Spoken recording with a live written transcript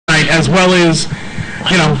as well as,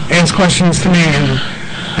 you know, ask questions to me. And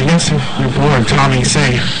I guess if you're bored, Tommy,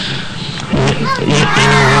 say.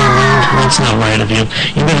 That's not right of you.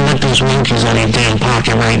 You better let those monkeys out of your damn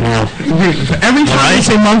pocket right now. Every time you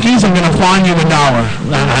say monkeys, I'm going to fine you $1.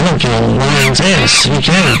 I don't give a lion's ass. You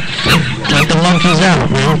can. Let the monkeys out,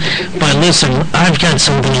 man. But listen, I've got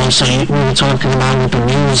something also we were talking about with the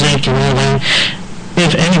music and all that.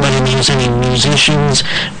 If anybody knows any musicians,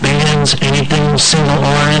 bands, anything, single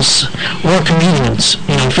artists, or comedians,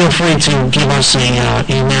 you know, feel free to give us a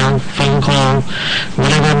email, phone call,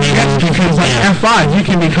 whatever it may be. Because like F5, you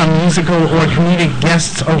can become musical or comedic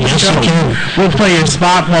guests of the show. Yes, you can. We'll play your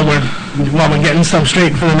spot while we're getting stuff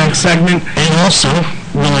straight for the next segment. And also,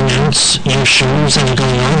 we'll announce your shows that are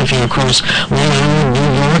going on if you're across Long Island, New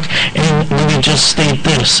York. And let me just state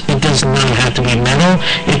this. It does not have to be metal.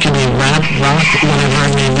 It can be rap, rock, whatever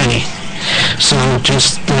it may be. So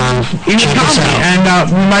just check us out. And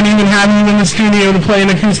we might even have you in the studio to play an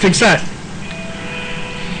acoustic set.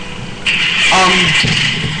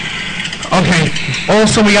 Okay.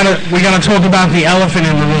 Also, we gotta talk about the elephant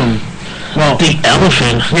in the room. Well, the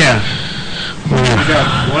elephant? Yeah. We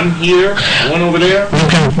got one here, one over there.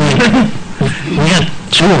 Okay. We got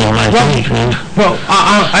two of them, I think, man. Well,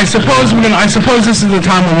 I suppose this is the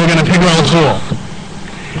time when we're gonna pick a tool.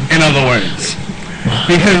 In other words,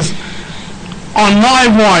 because on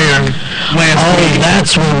Livewire last week. Oh,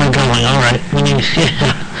 that's where we're going. All right.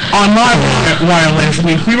 On Livewire last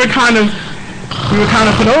week, we were kind of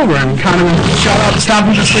put over and kind of shut up, stop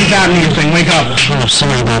with the sleep apnea thing, wake up. Oh,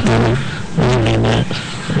 sorry about that. I didn't mean that.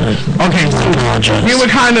 Okay, so we were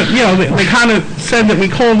kind of, you know, they kind of said that we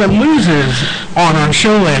called them losers on our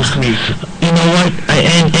show last week. You know what?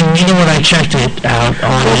 And you know what? I checked it out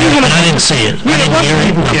on and I didn't see it. I didn't hear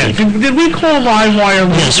it. Yeah. Did we call Livewire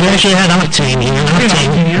losers? Yes, we actually had Octane here.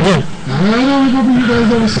 Octane. I don't remember you guys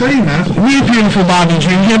ever saying that. We Beautiful Bobby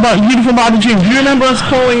June. Beautiful Bobby June. Do you remember us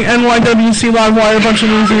calling NYWC Livewire a bunch of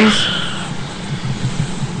losers?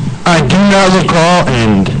 I do not recall,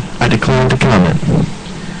 and I decline to comment.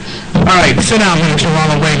 Alright, sit down, Mr.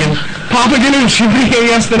 Ronald Reagan. Papa Ganoush, you were here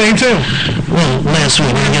yesterday, too. Well, last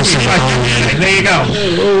week, yesterday. There you go.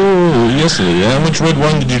 Oh, yesterday. How much red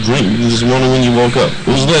wine did you drink this morning when you woke up? It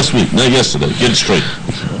was last week, not yesterday. Get it straight.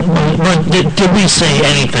 But did we say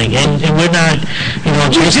anything? And we're not, you know,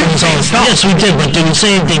 just yes, we did, but did we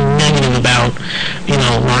say anything negative about, you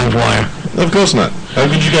know, Livewire? Of course not. How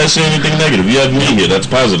could you guys say anything negative? You have me here. That's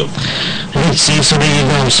positive. See, so there you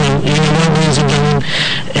go. So, you know what, ladies and gentlemen,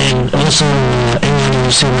 and also,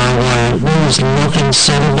 NYWC Livewire, there was nothing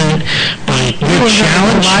said of it, but your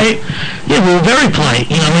challenge, yeah, we were very polite,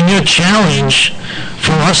 you know, and your challenge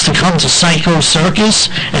for us to come to Psycho Circus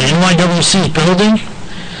at NYWC's building,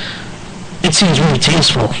 it seems really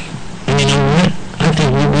tasteful. And you know what? I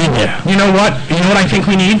think we'll be there. You know what? You know what I think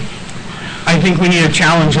we need? I think we need a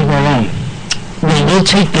challenge of our own. Well, we'll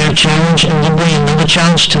take their challenge and we'll bring another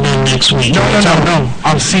challenge to them next week. No.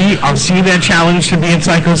 I'll see their challenge to be at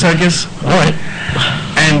Psycho Circus. All right.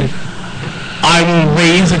 And I will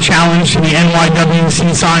raise a challenge to the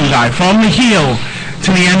NYWC sign guy. From the heel to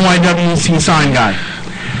the NYWC sign guy.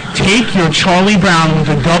 Take your Charlie Brown with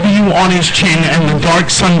a W on his chin and the dark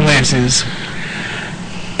sunglasses.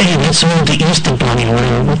 Hey, that's about the Easter Bunny.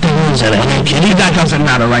 What the hell is that? Are you kidding? That doesn't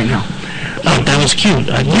matter right now. Oh, that was cute.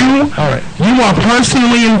 You are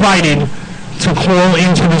personally invited to call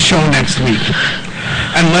into the show next week,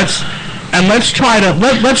 and let's try to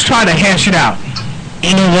hash it out.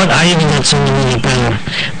 You know what? I even got something really better.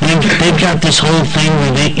 They've got this whole thing where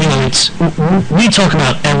they, you know, we talk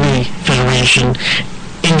about every federation,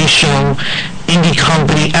 indie show, indie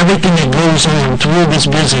company, everything that goes on through this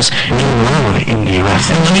business. And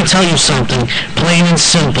let me tell you something, plain and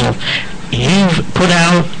simple. You've put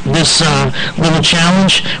out this little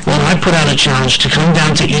challenge. Well, I put out a challenge to come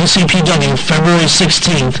down to ECPW February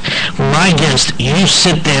 16th. My guest, you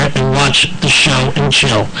sit there and watch the show and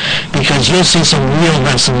chill, because you'll see some real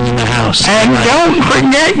wrestling in the house. And don't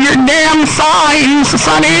forget your damn signs,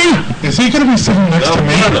 Sonny. Is he going to be sitting next to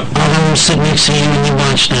me? I'll sit next to you and you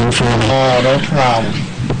watch them for me. Oh, no problem.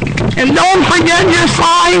 And don't forget your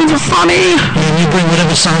signs, Sonny. And you bring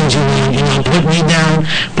whatever signs you want, you know, put me down,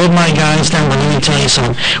 put my guys down, but let me tell you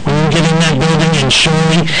something. When you get in that building, and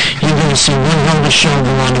surely you're going to see one hell of a show go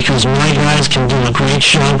on, because my guys can do a great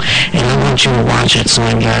show, and I want you to watch it,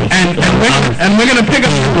 son, guy. And we're going to pick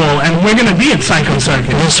up the ball, and we're going to be at Psycho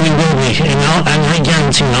Circus. Yes, we will be, and I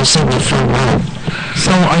guarantee you, I'll sit in the front row.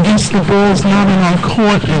 So I guess the ball's not in our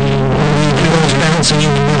court anymore. It goes bouncing in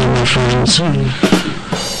the middle, my friends.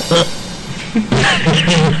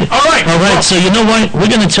 All right. All right, so you know what?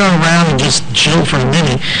 We're going to turn around and just chill for a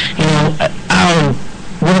minute. You know,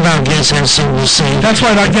 one of our guests has something to say. That's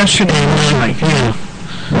right, our guest should be tonight. Yeah.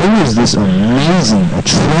 Who is this amazing,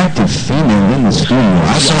 attractive female in the studio?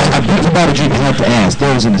 I picked about a drink. I have to ask.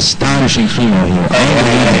 There was an astonishing female here.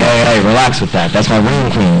 Hey, relax with that. That's my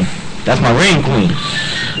ring queen. That's my ring queen.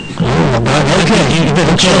 Okay, you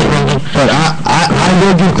better chill, brother. But I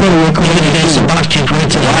will give credit where credit is due.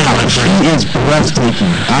 Wow, She is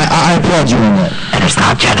breathtaking. I applaud you on that.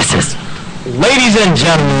 Interscope Genesis. Ladies and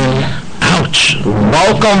gentlemen, ouch.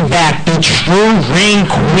 welcome back the true ring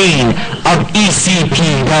queen of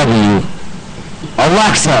ECPW,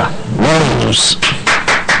 Alexa Rose.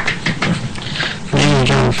 There you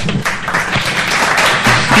go.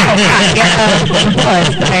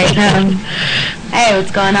 Hey,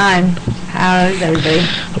 what's going on? How's everybody?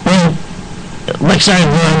 Well, Lex, I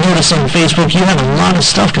noticed on Facebook you have a lot of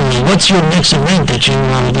stuff going on. What's your next event that you're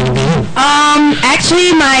going to be in?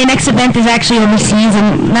 Actually, my next event is actually overseas,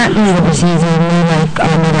 and not really overseas, I'm like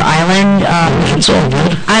on another island. It's all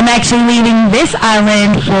good. I'm actually leaving this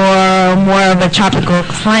island for more of a tropical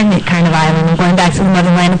climate kind of island. I'm going back to the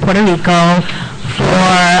motherland of Puerto Rico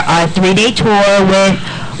for a 3-day tour with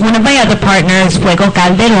one of my other partners, Fuego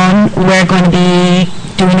Calderon. We're going to be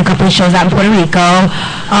doing a couple of shows out in Puerto Rico.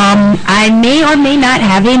 I may or may not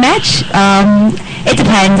have a match. It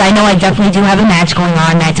depends. I know I definitely do have a match going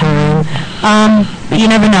on that time. But you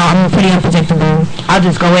never know. I'm pretty unpredictable. I'll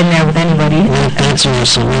just go in there with anybody. That's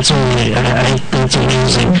awesome. That's amazing.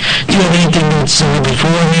 Do you have anything that's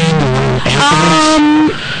beforehand or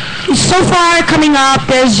afterwards? So far coming up,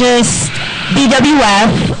 there's just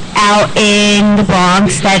BWF out in the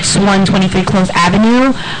Bronx. That's 123 Close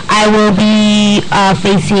Avenue. I will be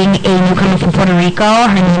facing a newcomer from Puerto Rico.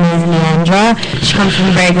 Her name is Leandra. She comes from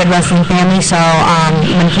a very good wrestling family, so I'm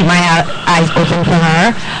going to keep my eyes open for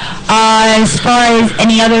her. As far as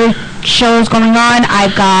any other shows going on,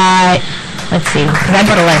 I've got, let's see, because I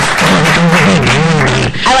put a list.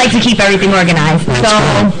 I like to keep everything organized.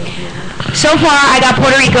 So far, I got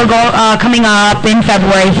Puerto Rico coming up in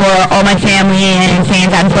February for all my family and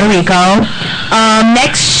fans out in Puerto Rico.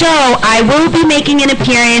 Next show, I will be making an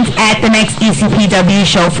appearance at the next ECPW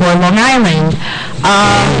show for Long Island.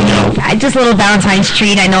 Just a little Valentine's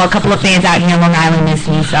treat. I know a couple of fans out here in Long Island miss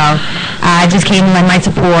me, so I just came to lend my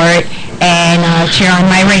support and cheer on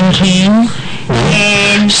my ring king.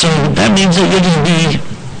 And so that means that you're going to be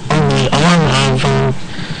on the arm of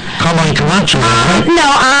Carmine Camacho, right? No,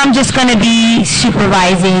 I'm just going to be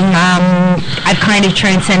supervising. I've kind of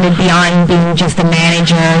transcended beyond being just a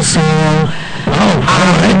manager, so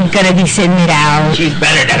I'm going to be sitting it out. she's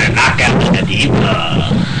better than a knockout in a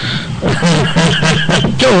diva.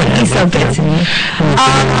 Go ahead. He's so good to me.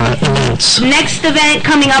 Next event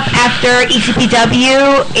coming up after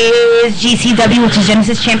ECPW is GCW, which is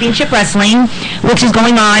Genesis Championship Wrestling, which is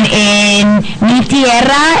going on in Mi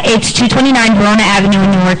Tierra. It's 229 Verona Avenue in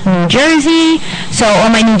Newark, New Jersey. So all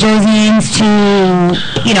my New Jerseyans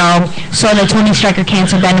saw the Tony Striker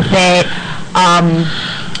Cancer Benefit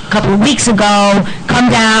a couple of weeks ago,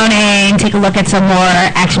 come down and take a look at some more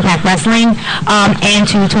action-packed wrestling. And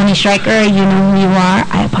to Tony Striker, you know who you are.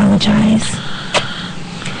 I apologize.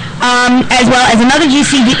 As well as another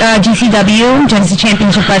GCW, Genesis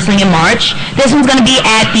Championship Wrestling in March. This one's going to be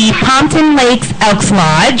at the Pompton Lakes Elks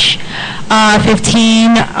Lodge,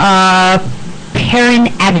 15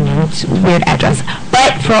 Perrin Avenue. It's a weird address.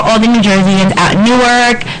 But for all the New Jerseyans out in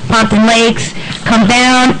Newark, Pompton Lakes, come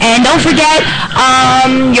down. And don't forget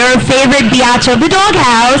your favorite Biatch of the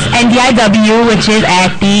Doghouse, NDIW, which is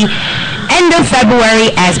at the end of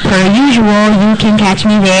February. As per usual, you can catch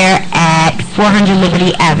me there at 400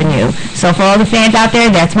 Liberty Avenue. So for all the fans out there,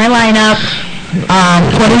 that's my lineup.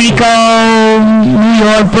 Puerto Rico, New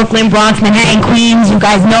York, Brooklyn, Bronx, Manhattan, Queens. You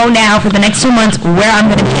guys know now for the next 2 months where I'm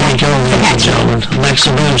going to be at. Ladies and gentlemen,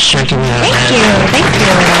 Alexa Rose checking out. Thank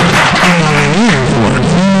you.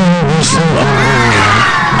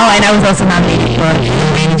 Oh, and I was also nominated for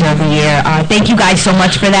Manager of the Year. Thank you guys so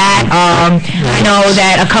much for that. I know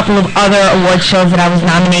that a couple of other award shows that I was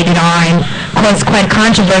nominated on caused quite a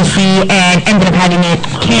controversy and ended up having it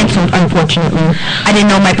canceled, unfortunately. I didn't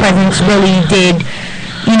know my presence really did,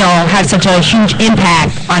 have such a huge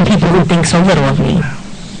impact on people who think so little of me.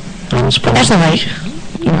 But that's all right.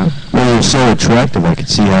 Well, you're so attractive, I could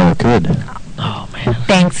see how it could. Oh, man.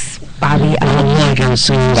 Thanks, Bobby. I'm not going to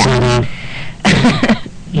say this.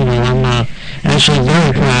 I'm actually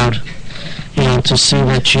very proud, to see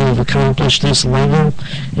that you've accomplished this level,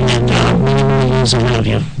 and many more years ahead of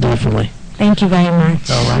you, definitely. Thank you very much.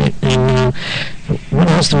 All right. And what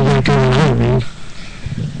else do we got going on, man?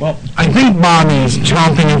 Well, I think Bobby's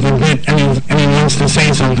chomping at the bit and he wants to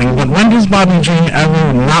say something, but when does Bobby G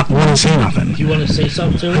ever not want to say nothing? You want to say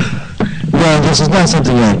something to it? Well, this is not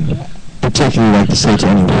something I particularly like to say to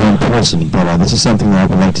any one person, but this is something that I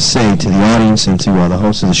would like to say to the audience and to the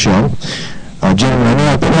host of the show. Gentlemen, I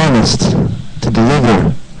know I promised to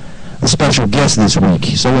deliver a special guest this week,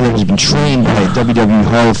 someone that has been trained by a WWE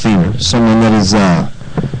Hall of Famer, someone that is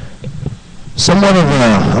somewhat of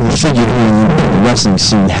a figure here in the wrestling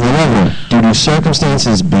scene. However, due to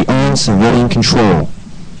circumstances beyond civilian control,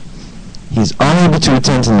 he is unable to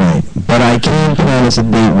attend tonight, but I can promise a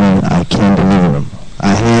date when I can deliver him.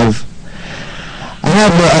 I have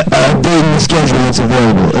a date in the schedule that's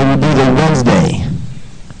available. It will be the Wednesday,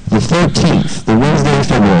 the 13th, the Wednesday in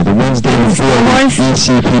February, the Wednesday before the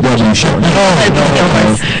ECPW show.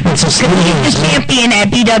 It's a champion at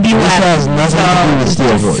BWF. This has nothing to do with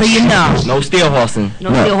Steel Horse. So you know. No steel horsing.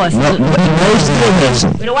 No steel horse. No Steel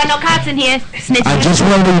Horsing. We don't want no cops in here. Snitching. I just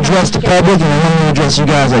wanted to address the public and I wanted to address you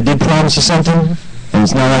guys. I did promise you something. And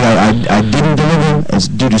it's not like I didn't deliver. It's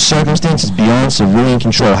due to circumstances beyond civilian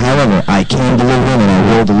control. However, I can deliver them and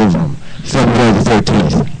I will deliver them. February the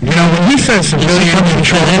 13th. You know, when he says civilian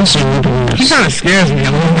control, he kind of scares me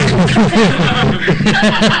a little bit.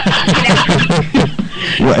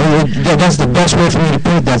 Well, that's the best way for me to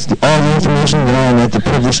put it. That's all the information that I am at the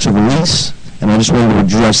privilege to release, and I just wanted to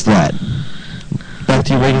address that. Back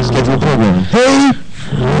to your regular scheduled program. Hey!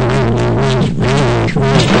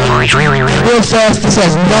 Real fast, this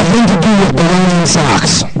has nothing to do with baloney and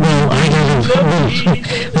socks. Well, I gotta.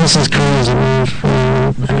 This is crazy.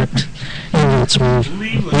 It's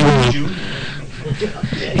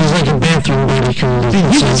he's like a bathroom baby.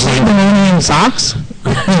 Did you say baloney and socks?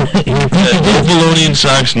 No baloney and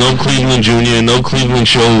socks, no Cleveland Jr., no Cleveland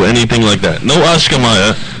Show, anything like that. No Oscar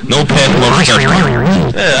Mayer, no Pat Lopez.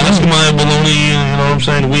 Yeah, Oscar Mayer bologna, you know what I'm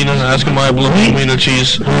saying? Wiener, Oscar Mayer bologna, wiener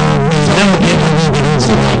cheese.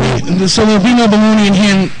 So there'll be no bologna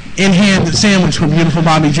in hand sandwich for beautiful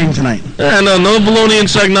Bobby G tonight. Yeah, no bologna and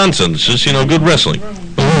sack nonsense. Just, good wrestling.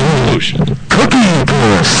 Cookie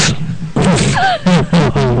puss.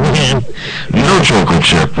 No chocolate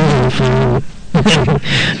chip. You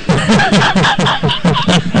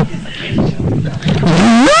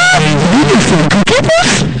can say cookie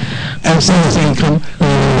puss? I've seen the thing come.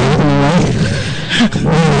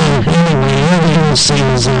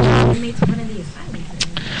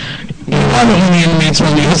 I'm the only inmates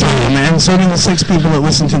on the asylum, man. So do the 6 people that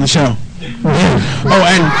listen to the show. Oh,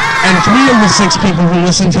 and 3 of the 6 people who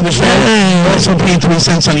listen to the show also paid 3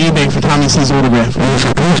 cents on eBay for Tommy C's autograph. It's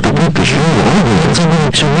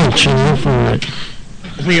only too much, for it.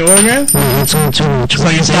 For your autograph? Yeah, it's only too much. So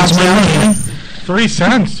you stopped my money? 3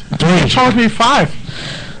 cents? You charged me 5.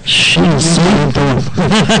 Jeez.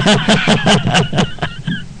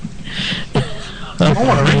 I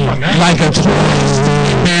want to refund that. Like a tourist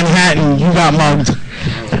in Manhattan, you got mugged.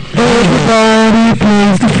 Everybody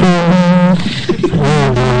plays the fool.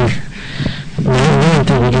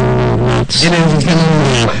 It is.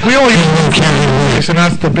 We only have and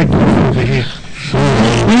that's the big problem over here.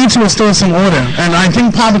 We need to restore some order, and I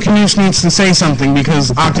think Papa Canuce needs to say something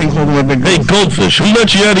because Octane called him a big. Hey, Goldfish, who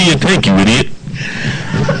let you out of your tank, you idiot?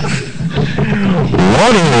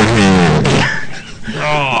 Waterhead.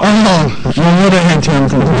 Oh, my waterhead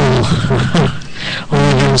turned All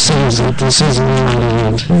I'm going to say is that this isn't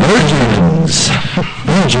Ireland. Virgins.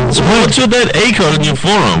 What's with that acorn in your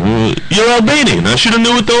forearm? You're Albanian. I should have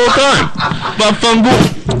knew it the whole time. Bafangu.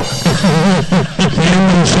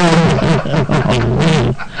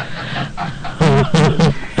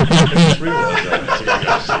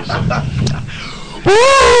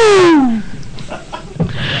 Woo!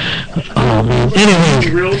 Oh man. Anyway, if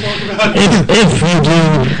you do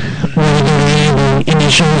want to do any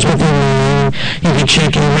shows with him, you can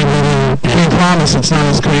check in regularly. We promise it's not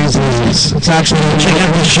as crazy as this. It's actually check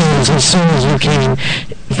out the shows as soon as you can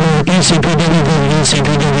for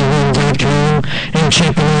ECPW.com and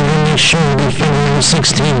check them out on next show on February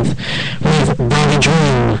 16th with Bobby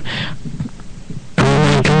Dream.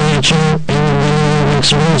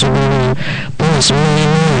 Next Rose plus many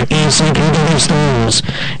more ECPW stars.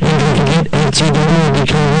 And don't forget FTW will be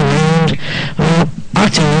coming around.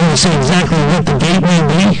 Octane, you want to say exactly what the date may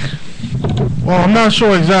be? Well, I'm not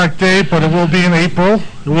sure exact date, but it will be in April.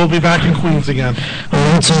 It will be back in Queens again.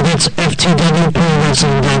 Alright, so that's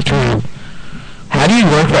FTWProWrestling.com. How do you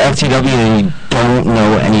work for FTW and you don't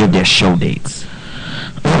know any of their show dates?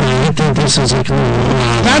 I think this is like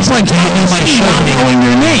that's like taking my show knowing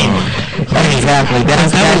your name. Exactly.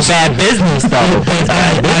 That's bad business, though. It's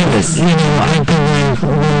bad business. I've been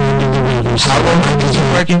like Yes. How long have you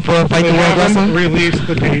been working for Fight They the World haven't Wrestling? released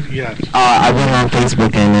the date yet. I went on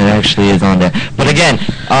Facebook and it actually is on there. But again,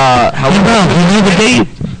 how Hey, long? Bob, you know the date?